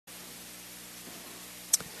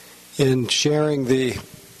In sharing the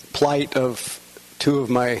plight of two of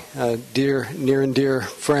my near and dear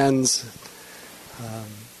friends,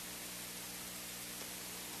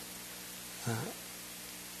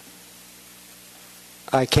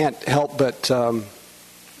 I can't help but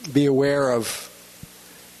be aware of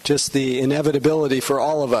just the inevitability for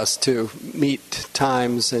all of us to meet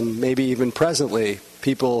times, and maybe even presently,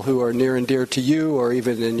 people who are near and dear to you, or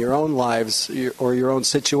even in your own lives or your own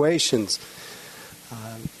situations,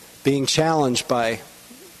 being challenged by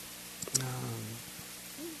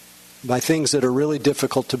things that are really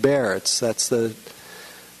difficult to bear. That's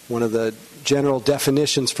one of the general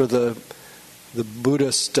definitions for the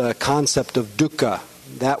Buddhist concept of dukkha,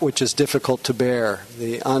 that which is difficult to bear,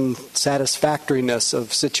 the unsatisfactoriness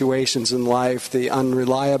of situations in life, the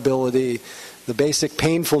unreliability, the basic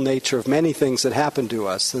painful nature of many things that happen to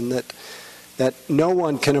us, and that no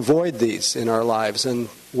one can avoid these in our lives. And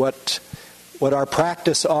what our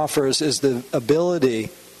practice offers is the ability,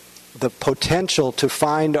 the potential to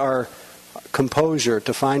find our composure,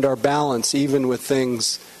 to find our balance, even with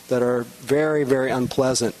things that are very, very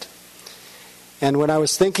unpleasant. And when I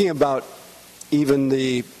was thinking about even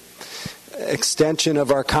the extension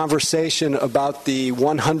of our conversation about the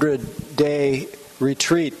 100-day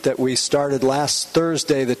retreat that we started last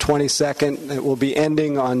Thursday, the 22nd, it will be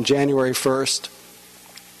ending on January 1st,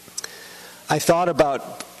 I thought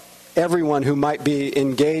about everyone who might be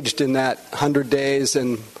engaged in that 100 days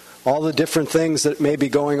and all the different things that may be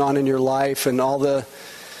going on in your life, and all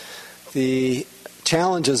the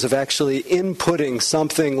challenges of actually inputting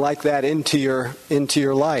something like that into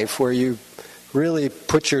your life, where you really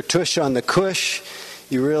put your tush on the cush,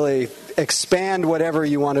 you really expand whatever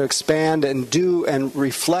you want to expand, and do and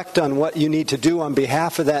reflect on what you need to do on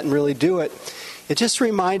behalf of that and really do it. It just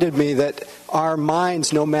reminded me that our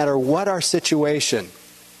minds, no matter what our situation,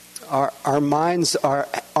 our minds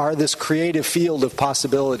are this creative field of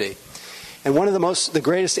possibility. And one of the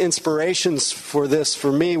greatest inspirations for this for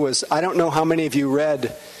me was, I don't know how many of you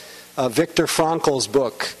read Viktor Frankl's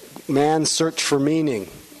book, Man's Search for Meaning.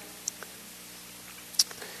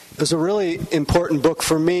 It was a really important book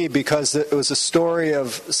for me because it was a story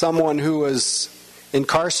of someone who was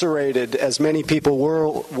incarcerated, as many people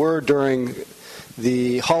were during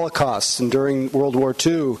the Holocaust and during World War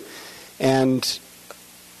II, and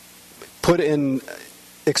put in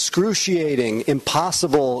excruciating,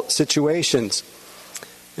 impossible situations,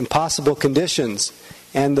 impossible conditions.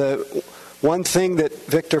 And the one thing that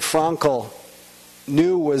Viktor Frankl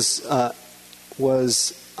knew was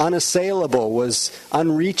unassailable, was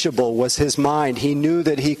unreachable, was his mind. He knew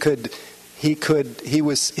that he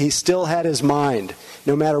still had his mind.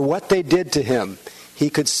 No matter what they did to him,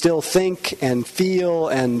 he could still think and feel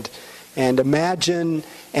and imagine,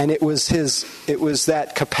 and it was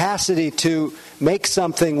that capacity to make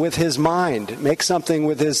something with his mind, make something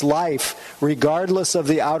with his life, regardless of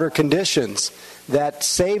the outer conditions, that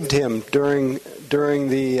saved him during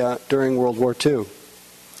World War II.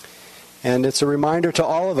 And it's a reminder to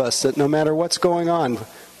all of us that no matter what's going on,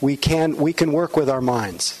 we can work with our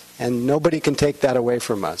minds, and nobody can take that away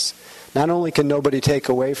from us. Not only can nobody take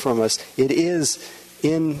away from us, it is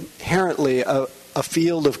inherently a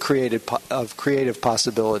field of creative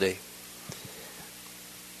possibility.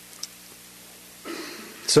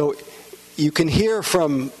 So you can hear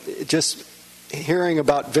from just hearing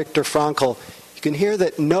about Viktor Frankl, you can hear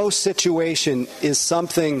that no situation is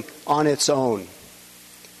something on its own.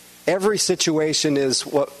 Every situation is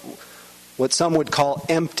what some would call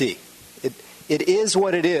empty. It is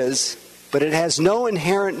what it is, but it has no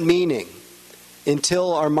inherent meaning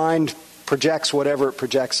until our mind projects whatever it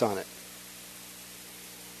projects on it.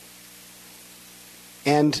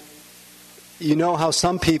 And you know how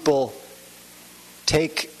some people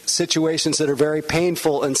take situations that are very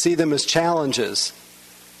painful and see them as challenges.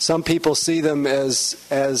 Some people see them as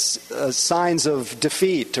signs of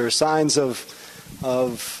defeat, or signs of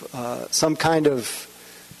some kind of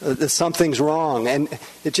that something's wrong. And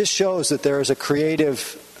it just shows that there is a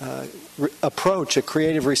creative approach, a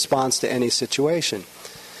creative response to any situation.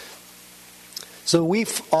 So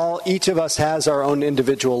each of us has our own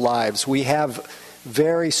individual lives. We have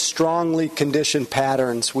very strongly conditioned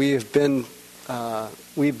patterns. We've been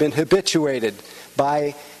habituated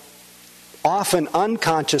by often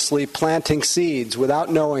unconsciously planting seeds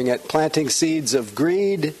without knowing it, planting seeds of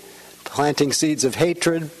greed, planting seeds of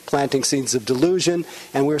hatred, planting seeds of delusion,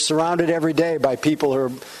 and we're surrounded every day by people who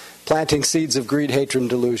are planting seeds of greed, hatred, and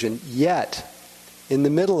delusion. Yet, in the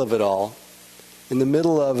middle of it all, in the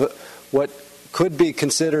middle of what could be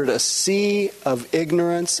considered a sea of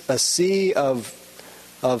ignorance, a sea of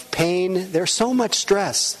pain, there's so much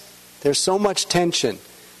stress, there's so much tension,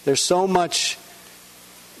 There's so much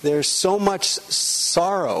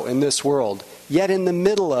sorrow in this world. Yet in the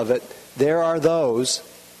middle of it, there are those,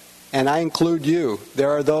 and I include you,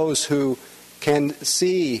 there are those who can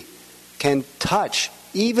see, can touch,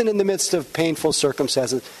 even in the midst of painful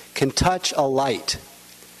circumstances, can touch a light,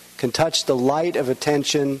 can touch the light of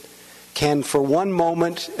attention, can for one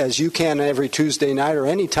moment, as you can every Tuesday night or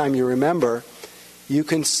any time you remember, you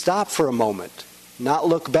can stop for a moment, not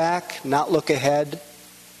look back, not look ahead,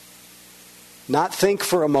 not think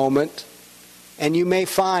for a moment, and you may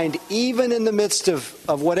find, even in the midst of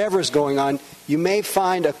whatever's going on, you may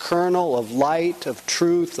find a kernel of light, of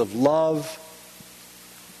truth, of love,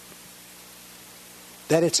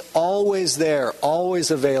 that it's always there, always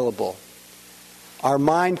available. Our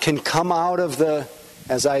mind can come out of the,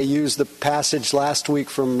 as I used the passage last week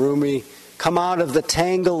from Rumi, come out of the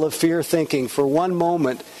tangle of fear thinking for one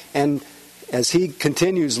moment, and as he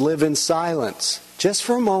continues, live in silence, just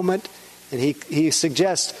for a moment. And he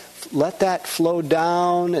suggests, let that flow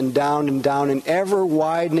down and down and down in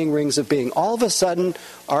ever-widening rings of being. All of a sudden,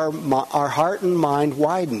 our heart and mind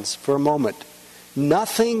widens for a moment.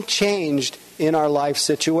 Nothing changed in our life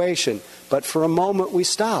situation, but for a moment we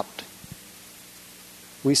stopped.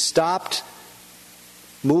 We stopped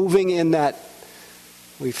moving in that,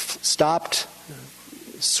 we stopped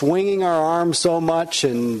swinging our arms so much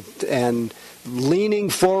and leaning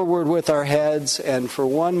forward with our heads, and for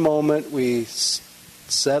one moment we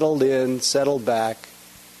settled in, settled back,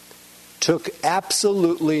 took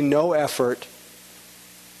absolutely no effort,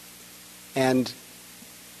 and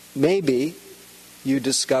maybe you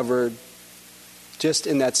discovered just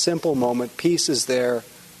in that simple moment, peace is there,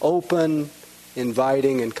 open,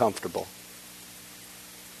 inviting, and comfortable.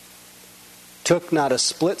 Took not a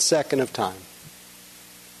split second of time.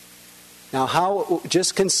 Now,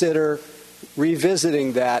 just consider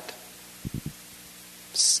revisiting that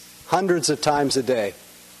hundreds of times a day.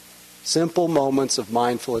 Simple moments of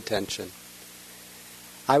mindful attention.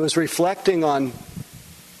 I was reflecting on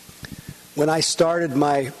when I started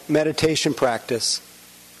my meditation practice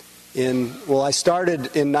I started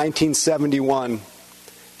in 1971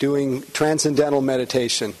 doing transcendental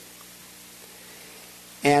meditation.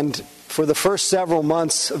 And for the first several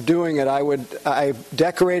months of doing it, I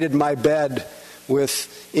decorated my bed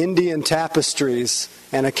with Indian tapestries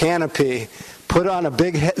and a canopy, put on a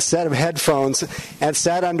big set of headphones, and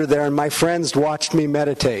sat under there, and my friends watched me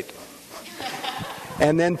meditate.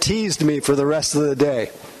 And then teased me for the rest of the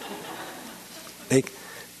day.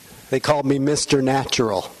 They called me Mr.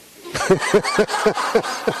 Natural.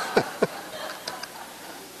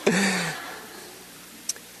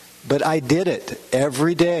 But I did it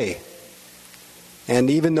every day. And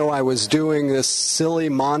even though I was doing this silly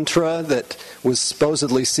mantra that was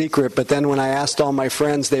supposedly secret, but then when I asked all my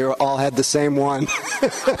friends, they all had the same one.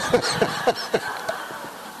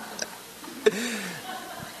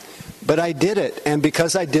 But I did it, and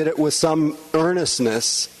because I did it with some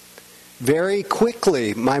earnestness, very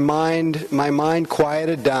quickly my mind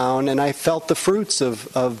quieted down, and I felt the fruits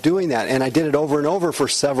of doing that. And I did it over and over for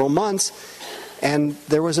several months, and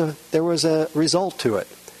there was a result to it.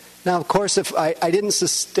 Now, of course, if I didn't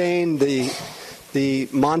sustain the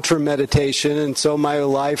mantra meditation, and so my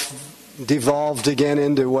life devolved again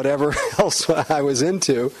into whatever else I was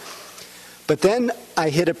into. But then I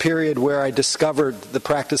hit a period where I discovered the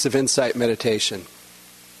practice of insight meditation.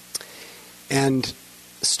 And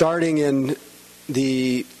starting in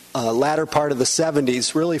the latter part of the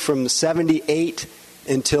 70s, really from 78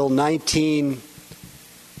 until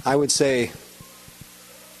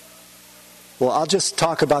I'll just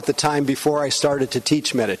talk about the time before I started to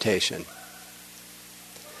teach meditation.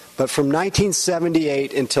 But from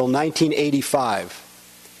 1978 until 1985,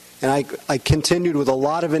 and I continued with a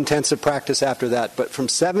lot of intensive practice after that, but from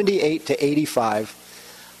 78 to 85,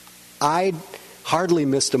 I hardly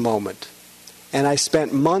missed a moment. And I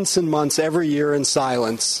spent months and months every year in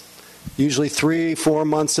silence, usually 3-4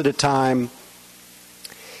 months at a time.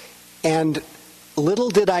 And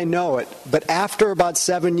little did I know it, but after about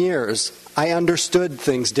 7 years, I understood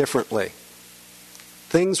things differently.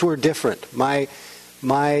 Things were different. My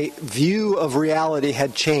view of reality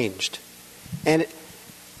had changed.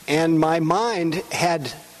 And my mind I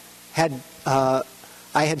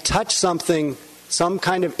had touched something, some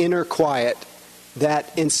kind of inner quiet,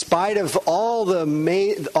 that in spite of all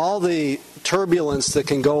the turbulence that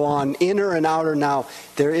can go on, inner and outer now,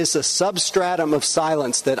 there is a substratum of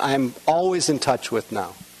silence that I'm always in touch with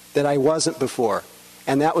now, that I wasn't before.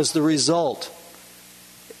 And that was the result.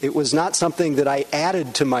 It was not something that I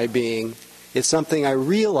added to my being. It's something I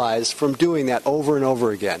realized from doing that over and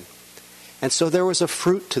over again. And so there was a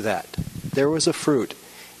fruit to that. There was a fruit.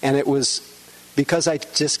 And it was because I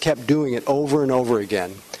just kept doing it over and over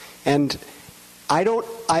again. And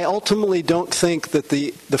I ultimately don't think that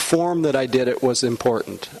the form that I did it was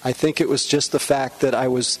important. I think it was just the fact that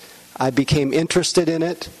I became interested in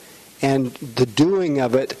it, and the doing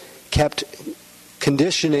of it kept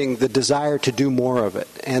conditioning the desire to do more of it.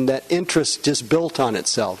 And that interest just built on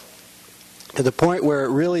itself to the point where it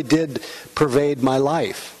really did pervade my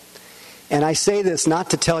life. And I say this not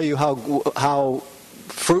to tell you how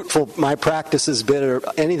fruitful my practice has been or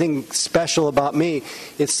anything special about me.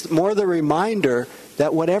 It's more the reminder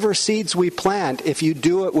that whatever seeds we plant, if you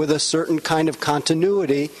do it with a certain kind of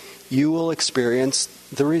continuity, you will experience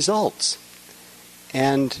the results.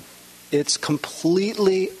 And it's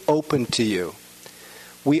completely open to you.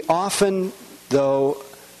 We often, though,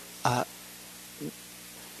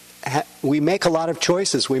 we make a lot of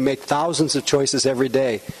choices. We make thousands of choices every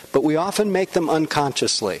day, but we often make them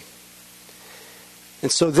unconsciously.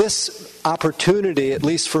 And so this opportunity, at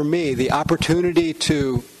least for me, the opportunity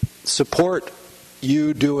to support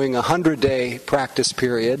you doing a 100-day practice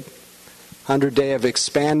period, 100-day of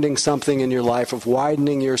expanding something in your life, of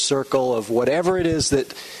widening your circle, of whatever it is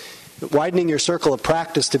that, widening your circle of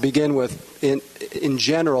practice to begin with in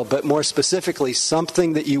general, but more specifically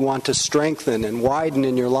something that you want to strengthen and widen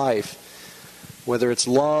in your life, whether it's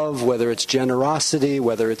love, whether it's generosity,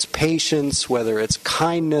 whether it's patience, whether it's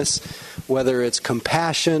kindness, whether it's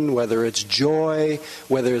compassion, whether it's joy,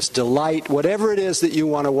 whether it's delight, whatever it is that you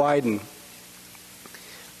want to widen.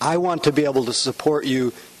 I want to be able to support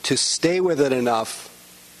you to stay with it enough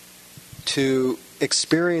to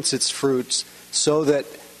experience its fruits so that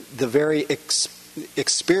the very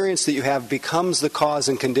experience that you have becomes the cause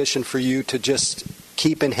and condition for you to just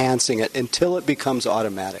keep enhancing it until it becomes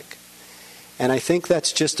automatic. And I think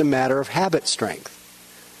that's just a matter of habit strength.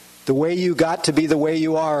 The way you got to be the way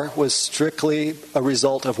you are was strictly a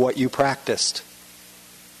result of what you practiced,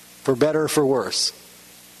 for better or for worse.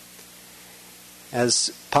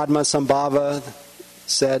 As Padmasambhava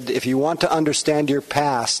said, if you want to understand your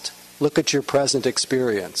past, look at your present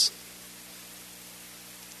experience.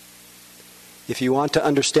 If you want to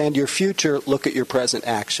understand your future, look at your present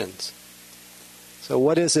actions. So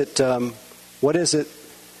what is it that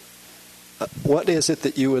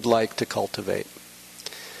you would like to cultivate?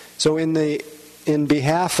 So in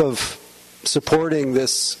behalf of supporting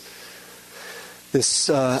this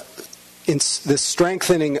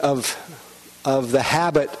strengthening of the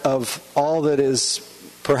habit of all that is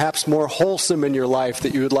perhaps more wholesome in your life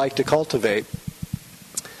that you would like to cultivate,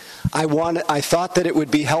 I thought that it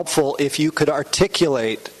would be helpful if you could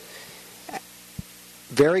articulate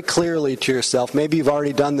very clearly to yourself. Maybe you've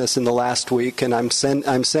already done this in the last week, and I'm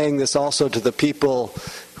saying this also to the people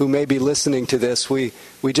who may be listening to this. We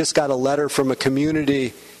just got a letter from a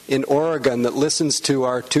community in Oregon that listens to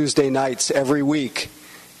our Tuesday nights every week,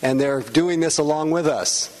 and they're doing this along with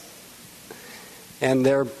us. And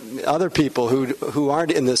there are other people who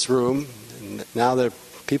aren't in this room, and now there are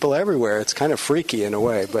people everywhere. It's kind of freaky in a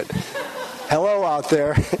way, but hello out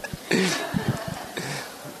there.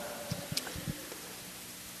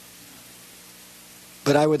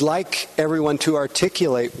 But I would like everyone to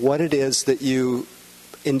articulate what it is that you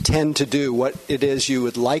intend to do, what it is you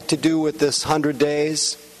would like to do with this 100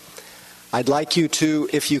 days. I'd like you to,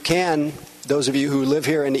 if you can, those of you who live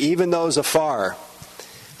here and even those afar,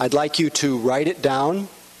 I'd like you to write it down.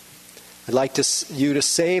 I'd like you to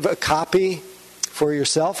save a copy for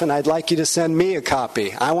yourself, and I'd like you to send me a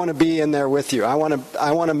copy. I want to be in there with you. I want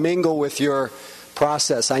to mingle with your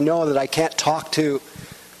process. I know that I can't talk to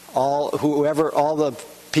all the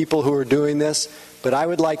people who are doing this, but I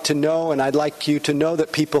would like to know, and I'd like you to know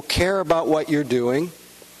that people care about what you're doing.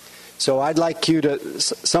 So I'd like you to,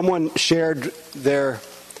 someone shared their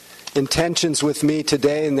intentions with me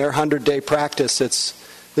today in their 100-day practice.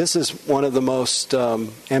 This is one of the most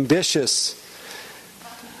ambitious,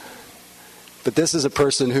 but this is a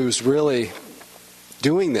person who's really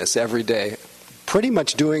doing this every day, pretty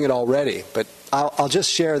much doing it already, but I'll just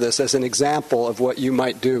share this as an example of what you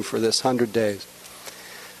might do for this 100 days.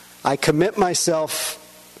 I commit myself,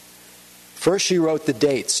 first she wrote the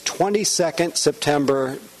dates, 22nd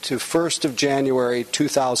September to 1st of January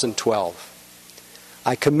 2012.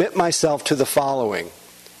 I commit myself to the following: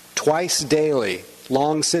 twice daily,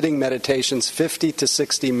 long sitting meditations, 50 to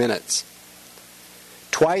 60 minutes.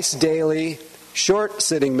 Twice daily, short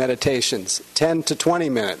sitting meditations, 10 to 20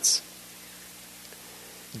 minutes.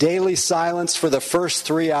 Daily silence for the first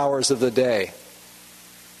 3 hours of the day.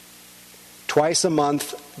 Twice a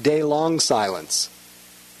month, day-long silence.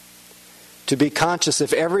 To be conscious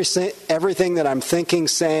of everything that I'm thinking,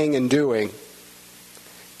 saying, and doing.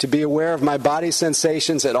 to be aware of my body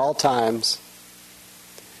sensations at all times,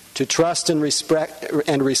 to trust and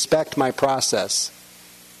respect my process,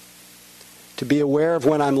 to be aware of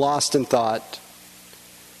when I'm lost in thought,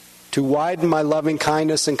 to widen my loving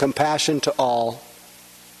kindness and compassion to all,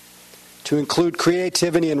 to include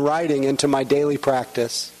creativity and writing into my daily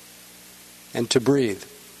practice, and to breathe.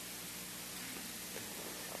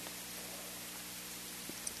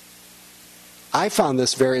 I found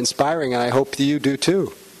this very inspiring, and I hope you do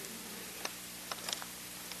too.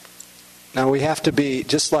 Now we have to be,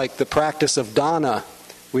 just like the practice of dana,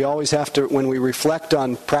 we always have to, when we reflect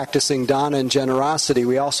on practicing dana and generosity,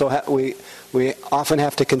 we also we often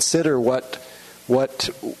have to consider what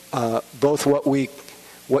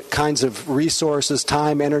kinds of resources,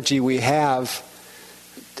 time, energy we have,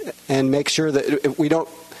 and make sure that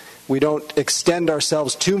we don't extend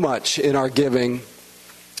ourselves too much in our giving,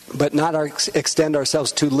 but not extend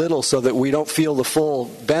ourselves too little so that we don't feel the full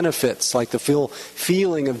benefits, like the full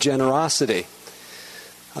feeling of generosity.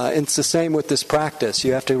 It's the same with this practice.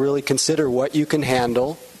 You have to really consider what you can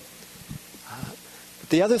handle.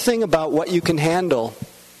 The other thing about what you can handle,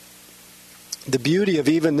 the beauty of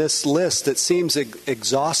even this list that seems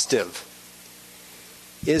exhaustive,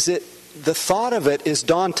 is the thought of it is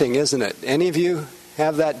daunting, isn't it? Any of you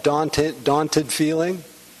have that daunted feeling?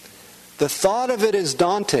 The thought of it is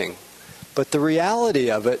daunting, but the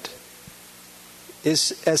reality of it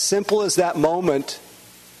is as simple as that moment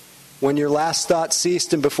when your last thought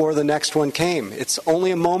ceased and before the next one came. It's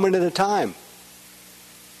only a moment at a time.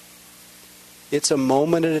 It's a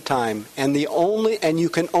moment at a time. And you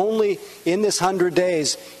can only, in this 100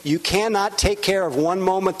 days, you cannot take care of one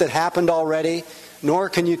moment that happened already, nor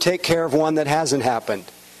can you take care of one that hasn't happened.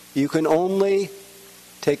 You can only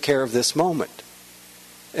take care of this moment.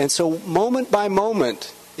 And so moment by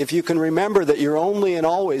moment, if you can remember that you're only and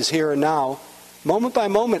always here and now, moment by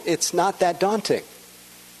moment, it's not that daunting.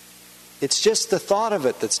 It's just the thought of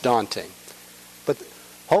it that's daunting. But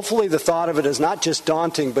hopefully the thought of it is not just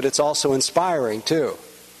daunting, but it's also inspiring too.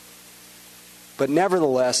 But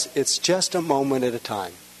nevertheless, it's just a moment at a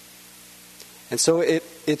time. And so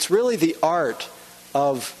it's really the art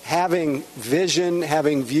of having vision,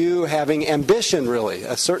 having view, having ambition, really,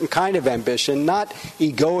 a certain kind of ambition, not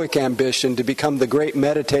egoic ambition to become the great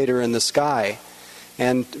meditator in the sky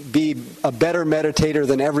and be a better meditator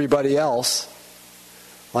than everybody else,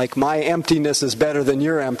 like my emptiness is better than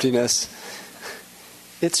your emptiness.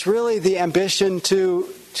 It's really the ambition to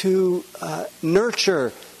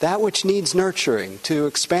nurture that which needs nurturing, to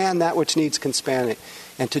expand that which needs expanding,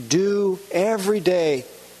 and to do every day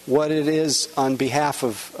what it is on behalf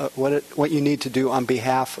of what you need to do on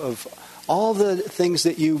behalf of all the things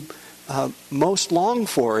that you most long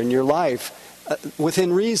for in your life,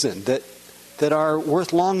 within reason, that are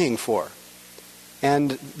worth longing for.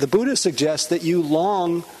 And the Buddha suggests that you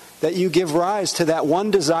long, that you give rise to that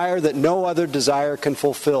one desire that no other desire can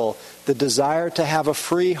fulfill, the desire to have a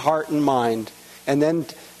free heart and mind, and then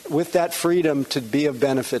with that freedom to be of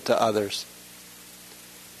benefit to others.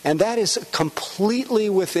 And that is completely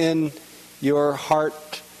within your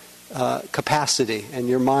heart capacity and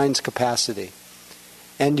your mind's capacity.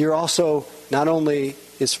 And you're also, not only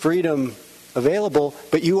is freedom available,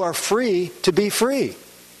 but you are free to be free.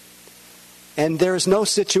 And there's no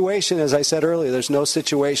situation, as I said earlier, there's no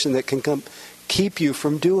situation that can keep you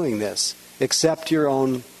from doing this, except your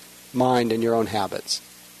own mind and your own habits.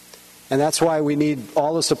 And that's why we need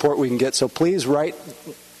all the support we can get. So please write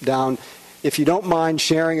down, if you don't mind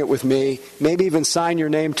sharing it with me, maybe even sign your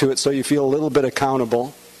name to it so you feel a little bit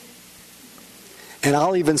accountable. And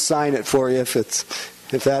I'll even sign it for you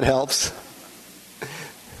if that helps.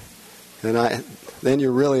 And then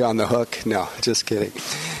you're really on the hook. No, just kidding.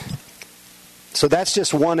 So that's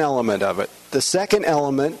just one element of it. The second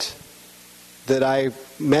element that I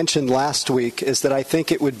mentioned last week is that I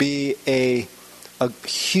think it would be a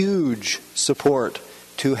huge support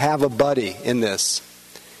to have a buddy in this.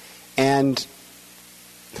 And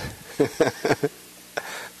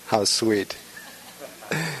how sweet.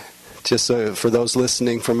 Just so for those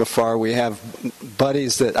listening from afar, we have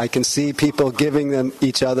buddies that I can see people giving them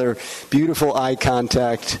each other beautiful eye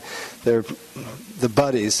contact. They're the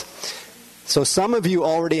buddies. So some of you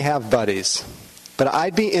already have buddies, but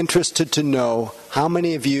I'd be interested to know how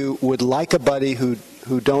many of you would like a buddy who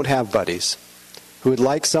don't have buddies, who would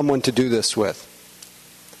like someone to do this with.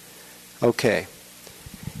 Okay.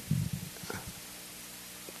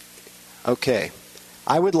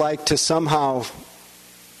 I would like to somehow,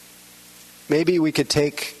 maybe we could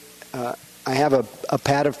take, I have a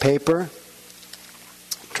pad of paper.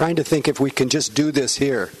 I'm trying to think if we can just do this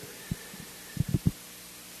here.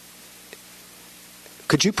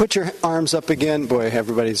 Could Could you put your arms up again? Boy,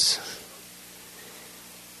 everybody's...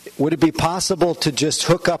 Would it be possible to just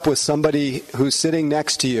hook up with somebody who's sitting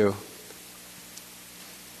next to you?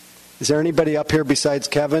 Is there anybody up here besides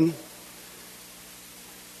Kevin?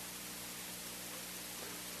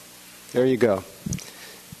 There you go.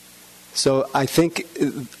 So I think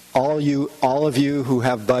all of you who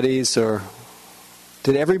have buddies, or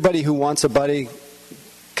did everybody who wants a buddy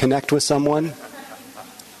connect with someone?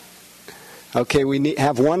 Okay, we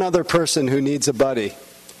have one other person who needs a buddy.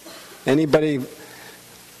 Anybody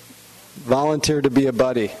volunteer to be a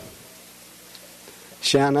buddy?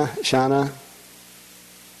 Shana?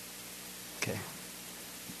 Okay.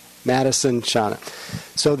 Madison, Shana.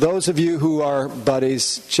 So those of you who are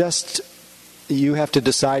buddies, you have to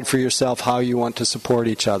decide for yourself how you want to support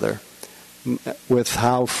each other, with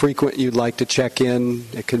how frequent you'd like to check in.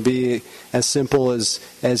 It can be as simple as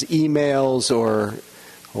emails or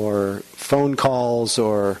phone calls,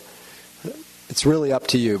 or it's really up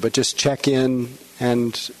to you, but just check in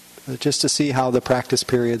and just to see how the practice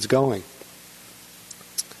period's going.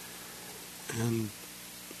 And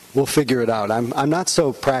we'll figure it out. I'm not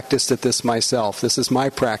so practiced at this myself. This is my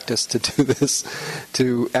practice to do this,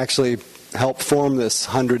 to actually help form this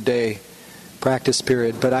 100-day practice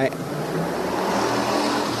period. But I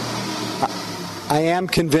am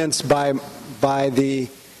convinced by the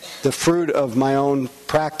fruit of my own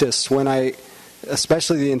practice,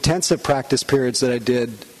 especially the intensive practice periods that I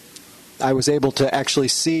did, I was able to actually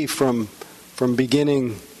see from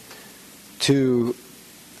beginning to,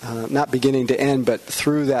 not beginning to end, but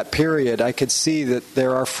through that period, I could see that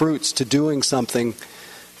there are fruits to doing something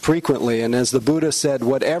frequently. And as the Buddha said,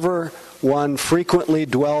 whatever one frequently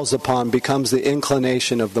dwells upon becomes the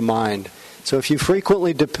inclination of the mind. So if you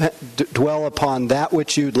frequently dwell upon that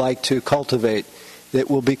which you'd like to cultivate, it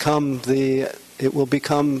will become the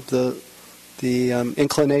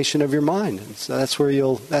inclination of your mind. So that's where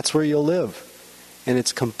you'll live, and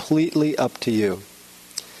it's completely up to you.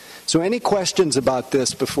 So, any questions about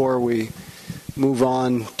this before we move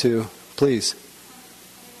on to, please?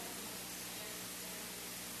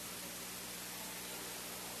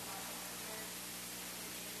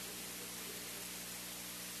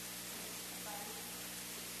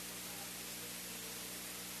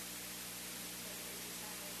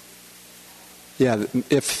 Yeah,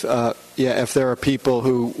 if there are people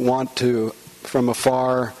who want to, from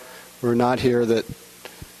afar, who are not here,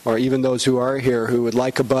 or even those who are here who would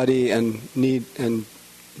like a buddy and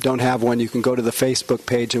don't have one, you can go to the Facebook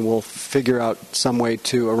page and we'll figure out some way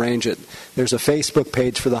to arrange it. There's a Facebook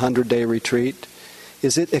page for the 100-day retreat.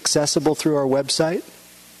 Is it accessible through our website?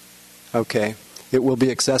 Okay, it will be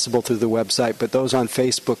accessible through the website, but those on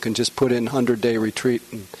Facebook can just put in 100-day retreat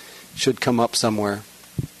and it should come up somewhere.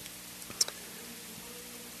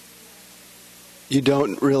 You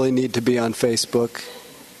don't really need to be on Facebook.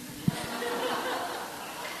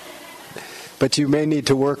 But you may need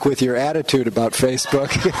to work with your attitude about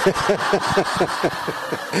Facebook.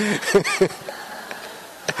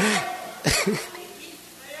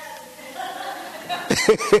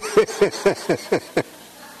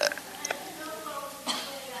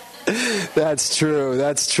 That's true.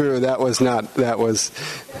 That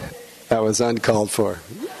was uncalled for.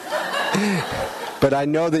 But I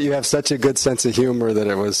know that you have such a good sense of humor that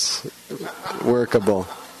it was workable.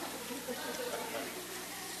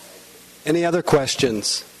 Any other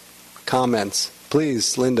questions, comments?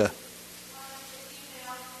 Please, Linda.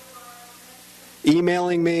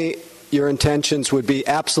 Emailing me your intentions would be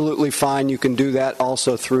absolutely fine. You can do that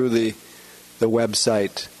also through the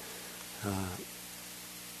website.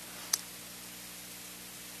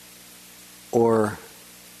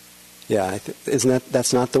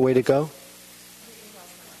 That's not the way to go?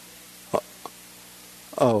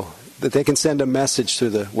 Oh, that they can send a message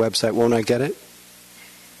through the website. Won't I get it?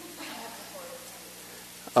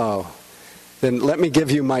 Oh, then let me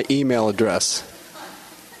give you my email address.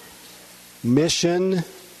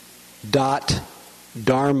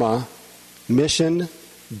 mission.dharma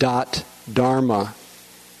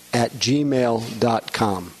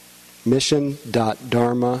mission.dharma@gmail.com.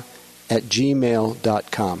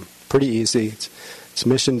 mission.dharma@gmail.com. Pretty easy. It's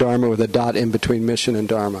mission dharma with a dot in between mission and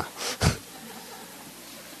dharma.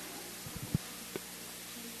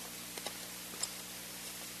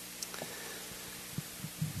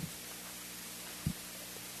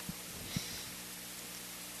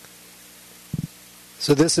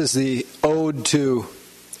 So this is the ode to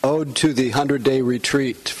the 100-day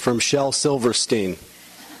retreat from Shel Silverstein,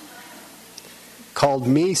 called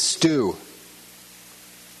Me Stew.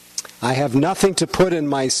 I have nothing to put in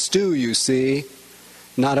my stew, you see,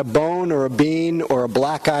 not a bone or a bean or a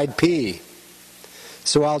black-eyed pea.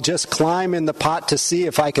 So I'll just climb in the pot to see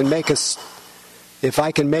if I can make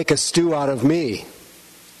a stew out of me.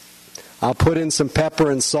 I'll put in some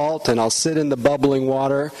pepper and salt, and I'll sit in the bubbling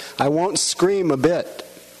water. I won't scream a bit.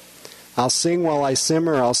 I'll sing while I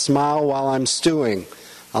simmer. I'll smile while I'm stewing.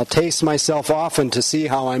 I'll taste myself often to see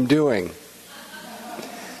how I'm doing.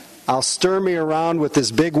 I'll stir me around with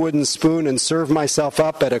this big wooden spoon and serve myself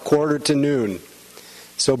up at 1:45.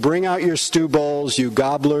 So bring out your stew bowls, you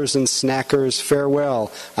gobblers and snackers,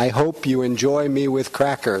 farewell. I hope you enjoy me with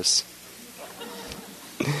crackers.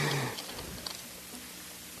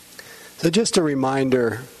 So just a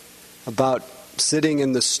reminder about sitting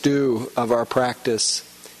in the stew of our practice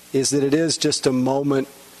is that it is just a moment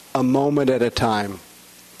at a time.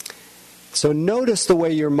 So notice the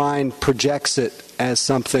way your mind projects it as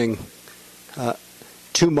something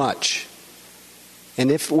too much. And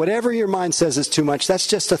if whatever your mind says is too much, that's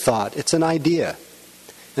just a thought. It's an idea.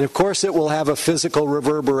 And of course it will have a physical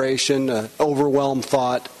reverberation, an overwhelmed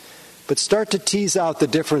thought. But start to tease out the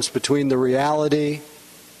difference between the reality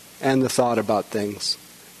and the thought about things.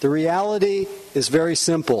 The reality is very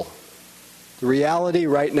simple. The reality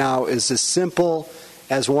right now is as simple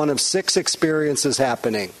as one of 6 experiences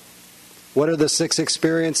happening. What are the 6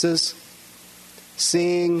 experiences?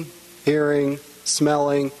 Seeing, hearing,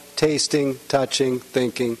 smelling, tasting, touching,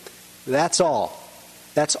 thinking. That's all.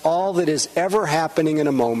 That's all that is ever happening in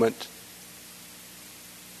a moment.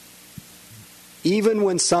 Even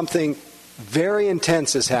when something very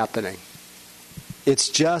intense is happening, it's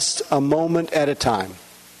just a moment at a time.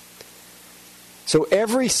 So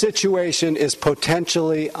every situation is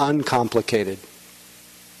potentially uncomplicated.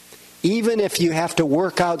 Even if you have to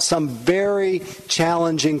work out some very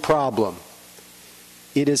challenging problem,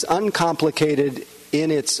 it is uncomplicated in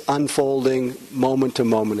its unfolding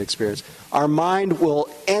moment-to-moment experience. Our mind will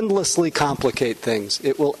endlessly complicate things.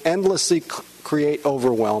 It will endlessly create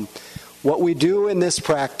overwhelm. What we do in this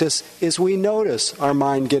practice is we notice our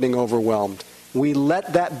mind getting overwhelmed. We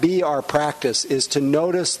let that be our practice, is to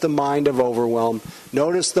notice the mind of overwhelm,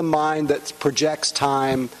 notice the mind that projects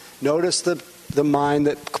time, notice the mind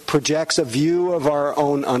that projects a view of our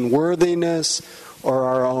own unworthiness or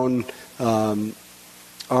our own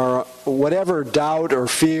or whatever doubt or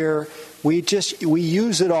fear. We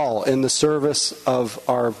use it all in the service of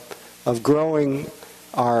growing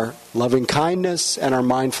our loving kindness and our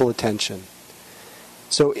mindful attention.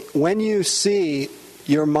 So when you see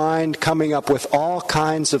your mind coming up with all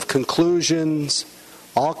kinds of conclusions,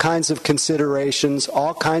 all kinds of considerations,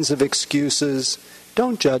 all kinds of excuses,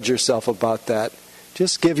 don't judge yourself about that.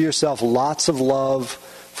 Just give yourself lots of love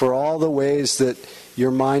for all the ways that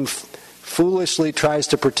your mind foolishly tries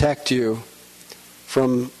to protect you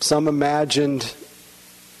from some imagined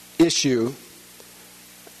issue,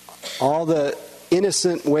 all the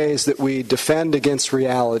innocent ways that we defend against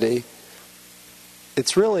reality.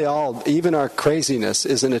 It's really all, even our craziness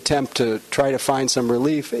is an attempt to try to find some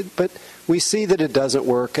relief, but we see that it doesn't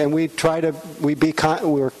work, and we're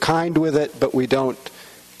kind with it, but we don't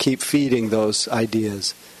keep feeding those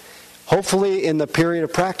ideas. Hopefully in the period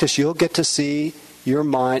of practice you'll get to see your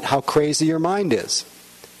mind, how crazy your mind is.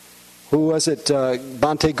 Who was it?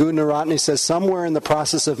 Bhante Gunaratne says, somewhere in the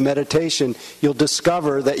process of meditation you'll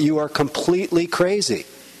discover that you are completely crazy.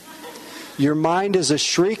 Your mind is a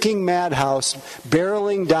shrieking madhouse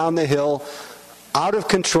barreling down the hill, out of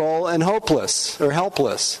control and hopeless or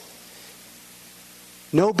helpless.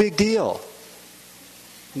 No big deal.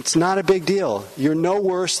 It's not a big deal. You're no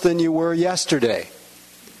worse than you were yesterday.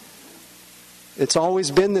 It's always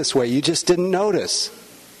been this way. You just didn't notice.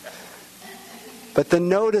 But the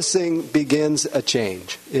noticing begins a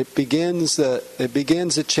change. It begins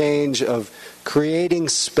a change of creating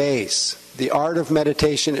space. The art of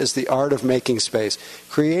meditation is the art of making space.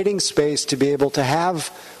 Creating space to be able to have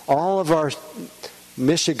all of our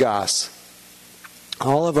mishigas,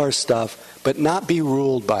 all of our stuff, but not be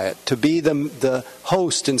ruled by it. To be the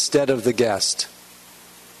host instead of the guest.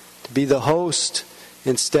 To be the host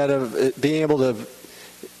instead of being able to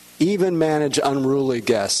even manage unruly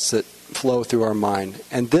guests that flow through our mind.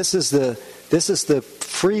 And this is the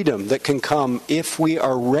freedom that can come if we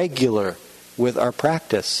are regular with our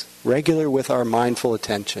practice, regular with our mindful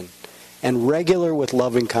attention, and regular with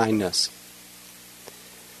loving kindness.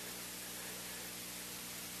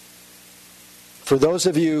 For those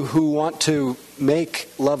of you who want to make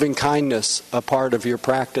loving kindness a part of your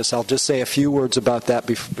practice, I'll just say a few words about that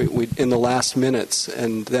in the last minutes,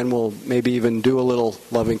 and then we'll maybe even do a little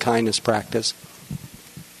loving kindness practice.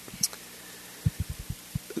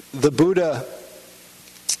 The Buddha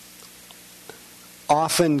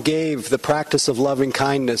often gave the practice of loving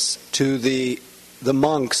kindness to the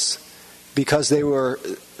monks because they were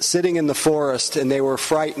sitting in the forest and they were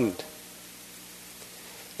frightened.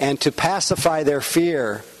 And to pacify their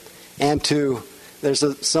fear and there's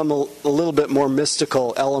a little bit more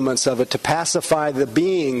mystical elements of it, to pacify the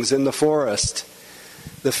beings in the forest,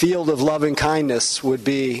 the field of loving kindness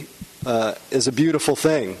is a beautiful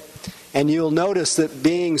thing. And you'll notice that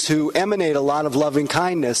beings who emanate a lot of loving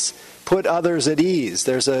kindness put others at ease.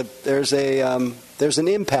 There's an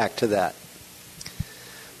impact to that.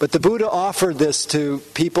 But the Buddha offered this to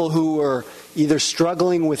people who were either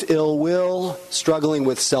struggling with ill will, struggling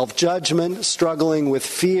with self-judgment, struggling with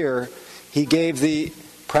fear. He gave the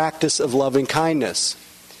practice of loving kindness.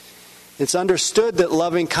 It's understood that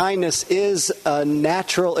loving kindness is a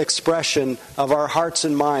natural expression of our hearts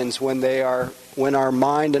and minds when our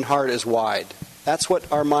mind and heart is wide. That's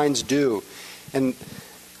what our minds do. And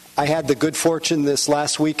I had the good fortune this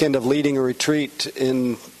last weekend of leading a retreat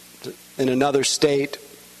in another state.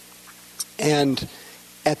 And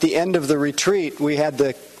at the end of the retreat, we had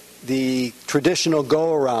the traditional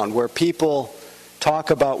go-around where people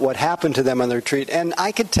talk about what happened to them on the retreat. And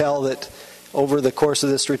I could tell that over the course of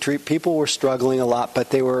this retreat, people were struggling a lot, but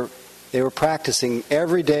they were practicing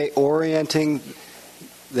every day, orienting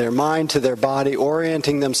their mind to their body,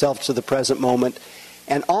 orienting themselves to the present moment.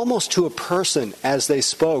 And almost to a person, as they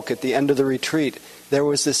spoke at the end of the retreat, there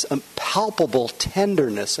was this palpable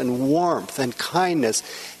tenderness and warmth and kindness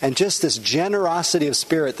and just this generosity of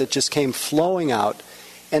spirit that just came flowing out.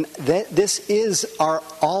 And this is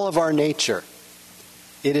all of our nature.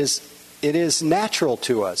 It is natural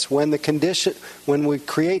to us when we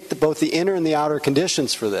create both the inner and the outer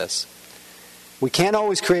conditions for this. We can't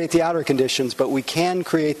always create the outer conditions, but we can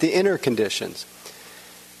create the inner conditions.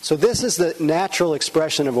 So this is the natural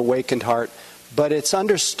expression of awakened heart, but it's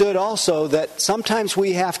understood also that sometimes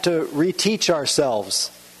we have to reteach ourselves.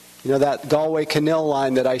 You know, that Galway Canil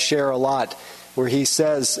line that I share a lot, where he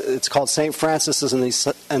says, it's called St. Francis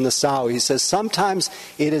and the Sow. He says, sometimes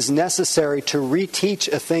it is necessary to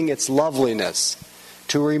reteach a thing its loveliness,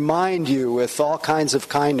 to remind you with all kinds of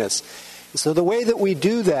kindness. So the way that we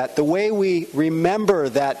do that, the way we remember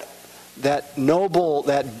that noble,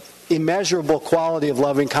 that immeasurable quality of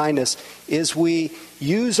loving kindness, is we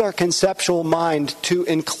use our conceptual mind to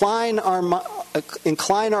incline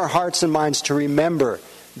our hearts and minds to remember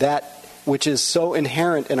that which is so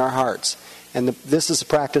inherent in our hearts. And this is a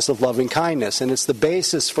practice of loving kindness, and it's the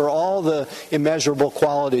basis for all the immeasurable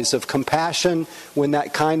qualities of compassion when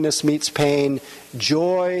that kindness meets pain,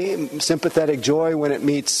 joy, sympathetic joy when it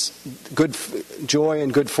meets good joy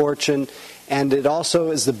and good fortune, and it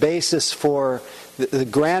also is the basis for the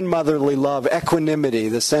grandmotherly love, equanimity,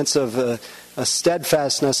 the sense of a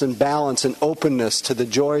steadfastness and balance and openness to the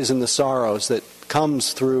joys and the sorrows that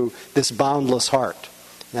comes through this boundless heart.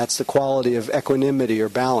 That's the quality of equanimity or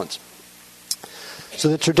balance. So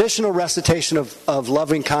the traditional recitation of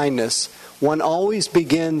loving kindness, one always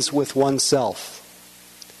begins with oneself.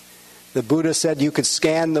 The Buddha said you could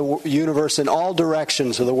scan the universe in all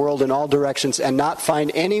directions, or the world in all directions, and not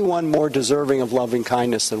find anyone more deserving of loving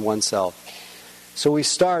kindness than oneself. So we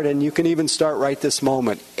start, and you can even start right this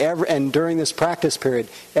moment. And during this practice period,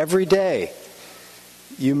 every day,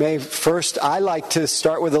 you may first, I like to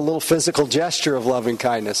start with a little physical gesture of loving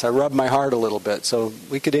kindness. I rub my heart a little bit, so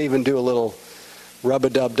we could even do a little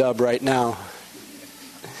rub-a-dub-dub right now.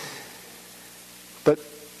 But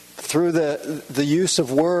through the use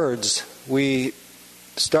of words, we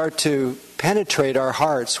start to penetrate our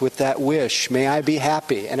hearts with that wish, may I be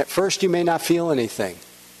happy. And at first you may not feel anything.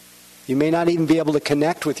 You may not even be able to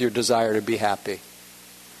connect with your desire to be happy.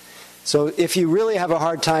 So if you really have a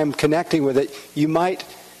hard time connecting with it, you might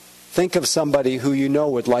think of somebody who you know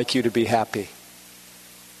would like you to be happy.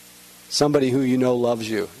 Somebody who you know loves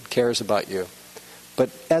you, cares about you. But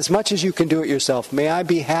as much as you can do it yourself, may I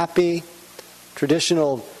be happy.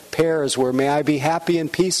 Traditional prayers were, may I be happy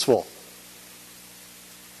and peaceful.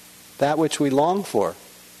 That which we long for.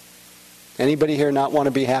 Anybody here not want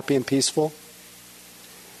to be happy and peaceful?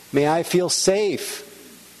 May I feel safe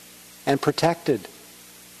and protected.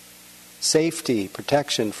 Safety,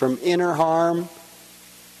 protection from inner harm,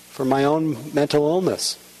 from my own mental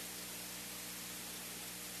illness.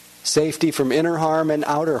 Safety from inner harm and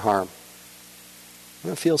outer harm. I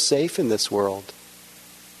want to feel safe in this world.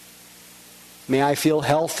 May I feel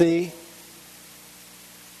healthy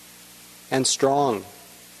and strong.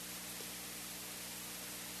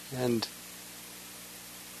 And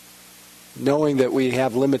knowing that we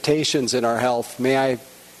have limitations in our health, may I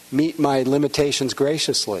meet my limitations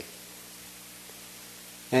graciously.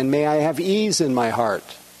 And may I have ease in my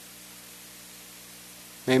heart.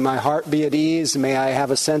 May my heart be at ease, and may I have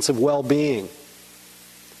a sense of well-being.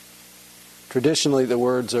 Traditionally, the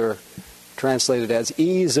words are translated as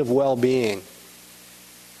ease of well-being.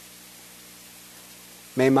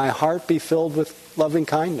 May my heart be filled with loving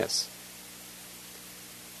kindness.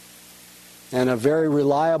 And a very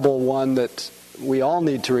reliable one that we all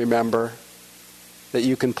need to remember, that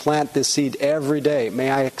you can plant this seed every day.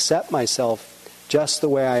 May I accept myself just the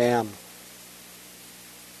way I am.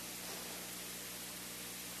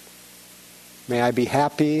 May I be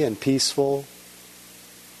happy and peaceful,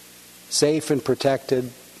 safe and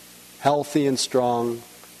protected, healthy and strong.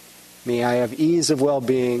 May I have ease of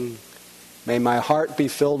well-being. May my heart be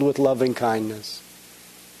filled with loving kindness.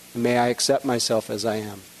 And may I accept myself as I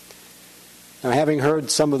am. Now, having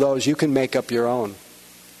heard some of those, you can make up your own. In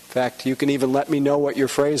fact, you can even let me know what your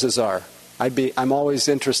phrases are. I'm always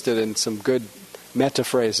interested in some good metta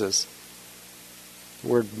phrases. The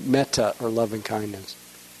word metta, or loving kindness.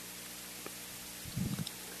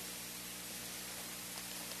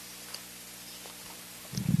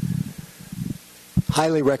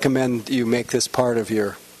 Highly recommend you make this part of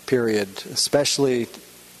your period, especially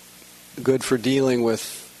good for dealing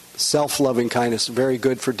with self-loving kindness, very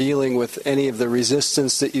good for dealing with any of the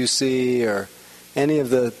resistance that you see or any of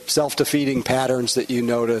the self-defeating patterns that you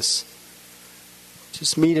notice.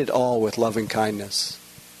 Just meet it all with loving kindness,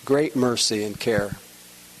 great mercy and care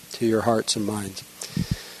to your hearts and minds.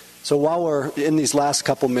 So while we're in these last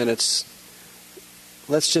couple minutes,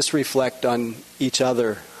 let's just reflect on each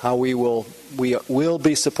other, how we will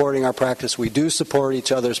be supporting our practice. We do support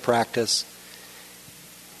each other's practice.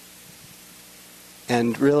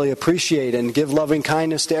 And really appreciate and give loving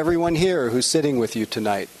kindness to everyone here who's sitting with you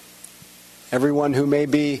tonight. Everyone who may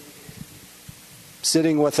be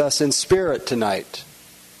sitting with us in spirit tonight.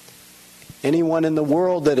 Anyone in the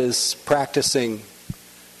world that is practicing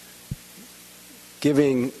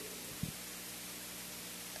giving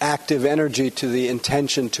active energy to the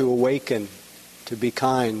intention to awaken, to be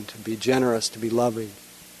kind, to be generous, to be loving.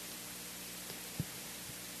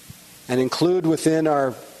 And include within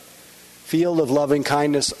our field of loving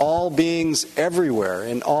kindness all beings everywhere,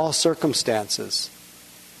 in all circumstances.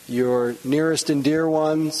 Your nearest and dear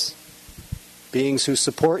ones, beings who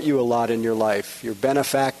support you a lot in your life, your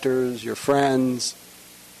benefactors, your friends,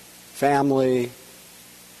 family.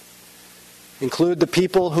 Include the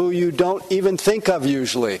people who you don't even think of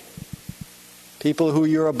usually, people who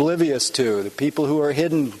you're oblivious to, the people who are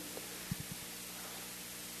hidden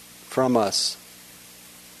from us.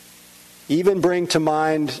 Even bring to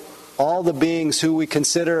mind all the beings who we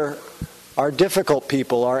consider are difficult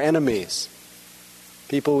people, our enemies,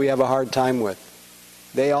 people we have a hard time with.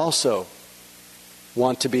 They also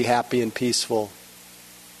want to be happy and peaceful,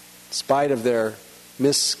 in spite of their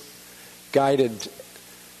misguided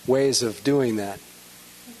ways of doing that.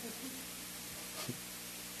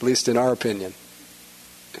 At least in our opinion.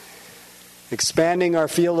 Expanding our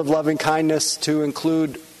field of loving kindness to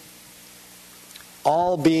include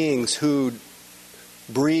all beings who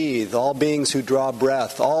breathe, all beings who draw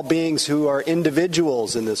breath, all beings who are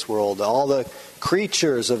individuals in this world, all the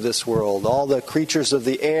creatures of this world, all the creatures of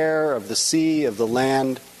the air, of the sea, of the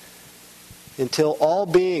land, until all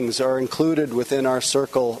beings are included within our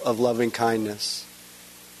circle of loving kindness.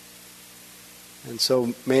 And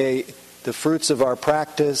so may the fruits of our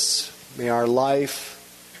practice, may our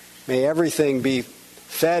life, may everything be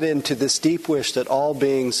fed into this deep wish that all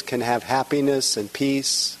beings can have happiness and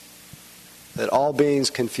peace, that all beings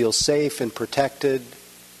can feel safe and protected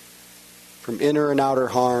from inner and outer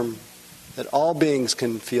harm, that all beings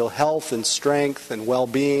can feel health and strength and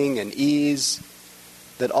well-being and ease,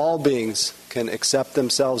 that all beings can accept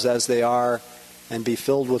themselves as they are and be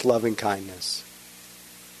filled with loving kindness.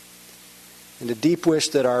 And a deep wish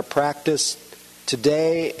that our practice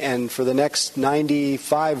today and for the next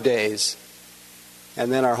 95 days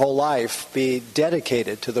and then our whole life be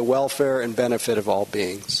dedicated to the welfare and benefit of all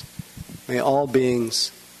beings. May all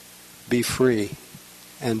beings be free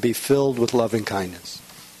and be filled with loving kindness.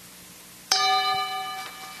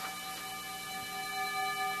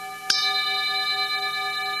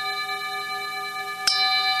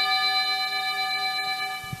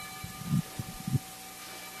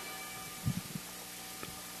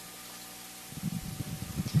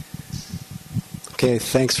 Okay,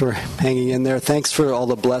 thanks for hanging in there. Thanks for all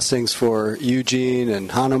the blessings for Eugene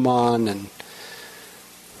and Hanuman, and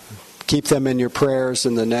keep them in your prayers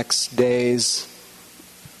in the next days.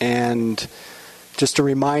 And just a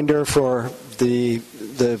reminder for the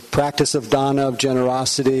practice of dana, of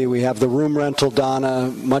generosity, we have the room rental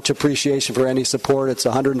dana. Much appreciation for any support. It's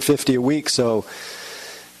 $150 a week, so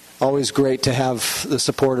always great to have the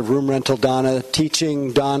support of room rental dana.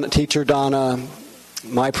 Teacher dana.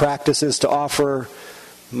 My practice is to offer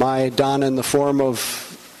my dana in the form of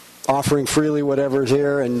offering freely whatever's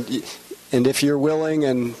here, and if you're willing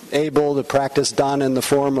and able to practice dana in the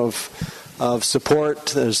form of support,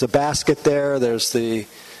 there's a basket there. There's the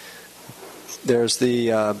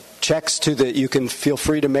checks to the. You can feel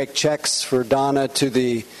free to make checks for dana to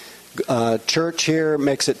the church here.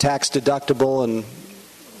 Makes it tax deductible, and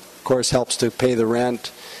of course helps to pay the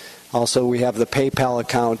rent. Also, we have the PayPal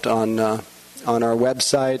account on our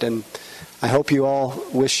website, and I hope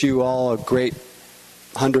wish you all a great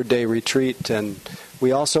 100-day retreat. And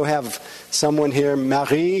we also have someone here,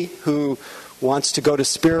 Marie, who wants to go to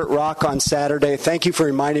Spirit Rock on Saturday. Thank you for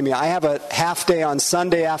reminding me. I have a half day on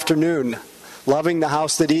Sunday afternoon, loving the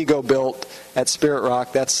house that Ego built at Spirit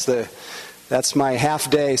Rock. That's my half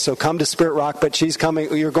day. So come to Spirit Rock. But she's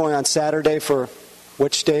coming. You're going on Saturday for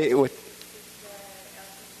which day?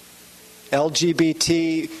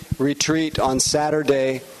 LGBT retreat on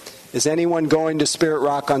Saturday. Is anyone going to Spirit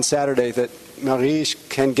Rock on Saturday that Marie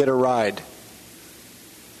can get a ride?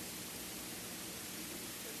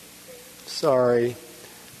 Sorry.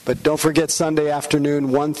 But don't forget Sunday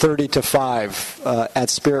afternoon, 1:30 to 5 at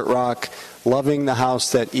Spirit Rock, loving the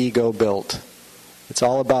house that Ego built. It's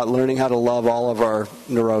all about learning how to love all of our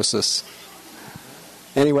neurosis.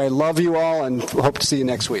 Anyway, love you all and hope to see you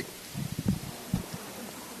next week.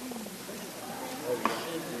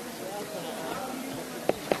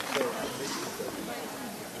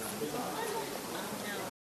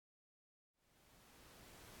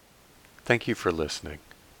 Thank you for listening.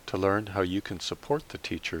 To learn how you can support the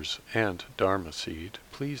teachers and Dharma Seed,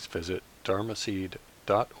 please visit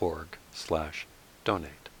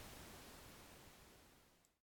dharmaseed.org/donate.